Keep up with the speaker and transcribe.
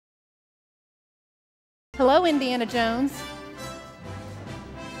Hello, Indiana Jones.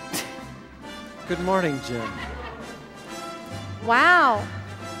 Good morning, Jim. Wow.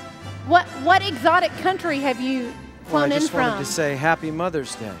 What exotic country have you Well, I flown in just wanted from? to say Happy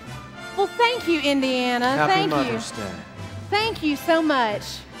Mother's Day. Well, thank you, Indiana. Happy Thank Mother's you. Day. Thank you so much.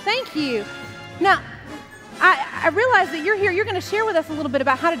 Thank you. Now, I realize that you're here. You're going to share with us a little bit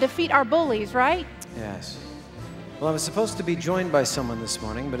about how to defeat our bullies, right? Yes. Well, I was supposed to be joined by someone this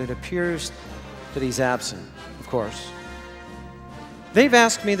morning, but it appears that he's absent, of course. They've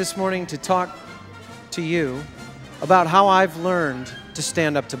asked me this morning to talk to you about how I've learned to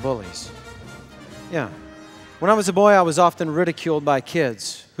stand up to bullies. Yeah. When I was a boy, I was often ridiculed by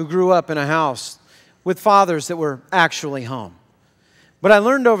kids who grew up in a house with fathers that were actually home. But I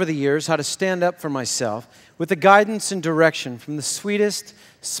learned over the years how to stand up for myself with the guidance and direction from the sweetest,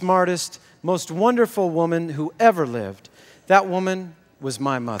 smartest, most wonderful woman who ever lived. That woman was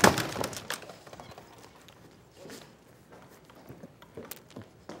my mother.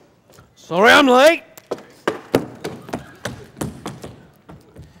 Sorry I'm late.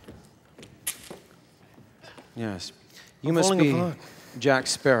 Yes. You must be Jack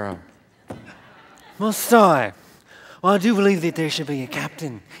Sparrow. Must I? Well, I do believe that there should be a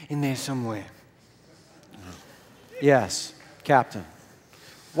captain in there somewhere. Yes, Captain.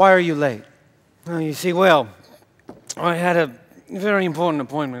 Why are you late? Oh, you see, well, I had a very important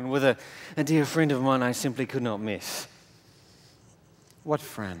appointment with a dear friend of mine I simply could not miss. What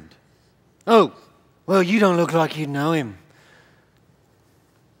friend? Oh, well, you don't look like you'd know him.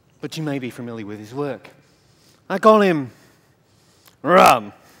 But you may be familiar with his work. I call him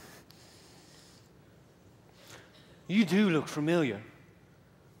Rum. You do look familiar.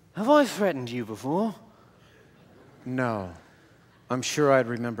 Have I threatened you before? No. I'm sure I'd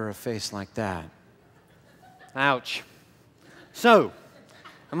remember a face like that. Ouch. So,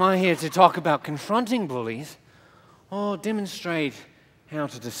 am I here to talk about confronting bullies or demonstrate how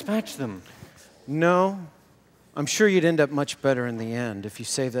to dispatch them? No. I'm sure you'd end up much better in the end if you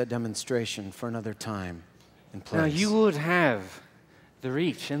save that demonstration for another time and place. Now, you would have the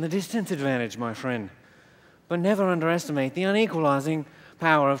reach and the distance advantage, my friend, but never underestimate the unequalizing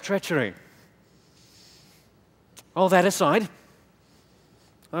power of treachery. All that aside,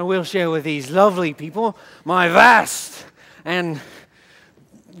 I will share with these lovely people my vast and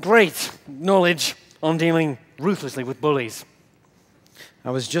great knowledge on dealing ruthlessly with bullies. I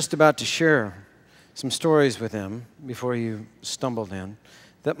was just about to share some stories with him before you stumbled in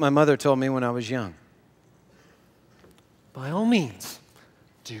that my mother told me when I was young. By all means,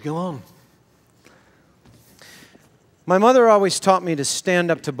 do go on. My mother always taught me to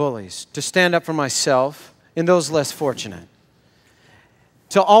stand up to bullies, to stand up for myself and those less fortunate,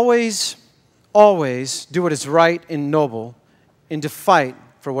 to always, always do what is right and noble, and to fight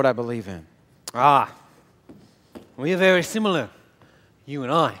for what I believe in. Ah, we are very similar, you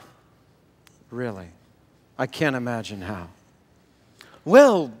and I. Really? I can't imagine how.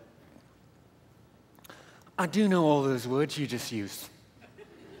 Well, I do know all those words you just used.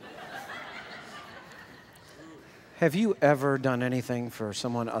 Have you ever done anything for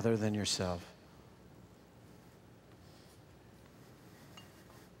someone other than yourself?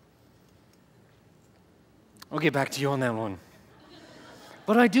 I'll get back to you on that one.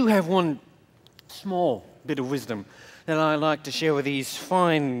 But I do have one small bit of wisdom that I like to share with these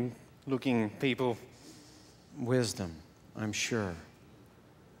fine-looking people. Wisdom, I'm sure.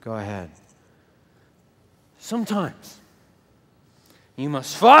 Go ahead. Sometimes you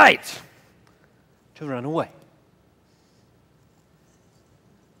must fight to run away.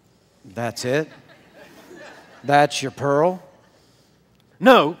 That's it? That's your pearl?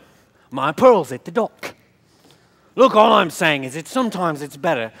 No, my pearl's at the dock. Look, all I'm saying is that sometimes it's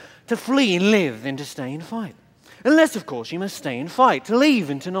better to flee and live than to stay and fight. Unless, of course, you must stay and fight, to leave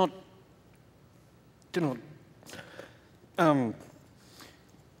and to not, and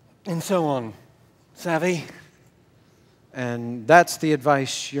so on. Savvy? And that's the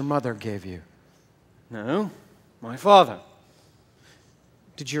advice your mother gave you? No, my father.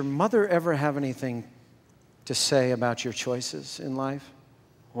 Did your mother ever have anything to say about your choices in life?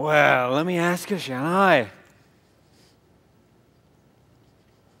 Well, let me ask her, shall I?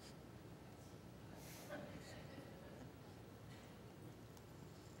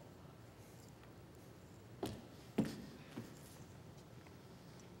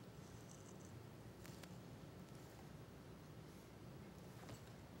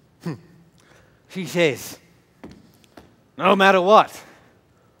 She says, no matter what,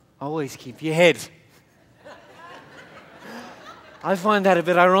 always keep your head. I find that a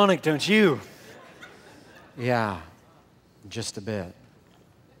bit ironic, don't you? Yeah, just a bit.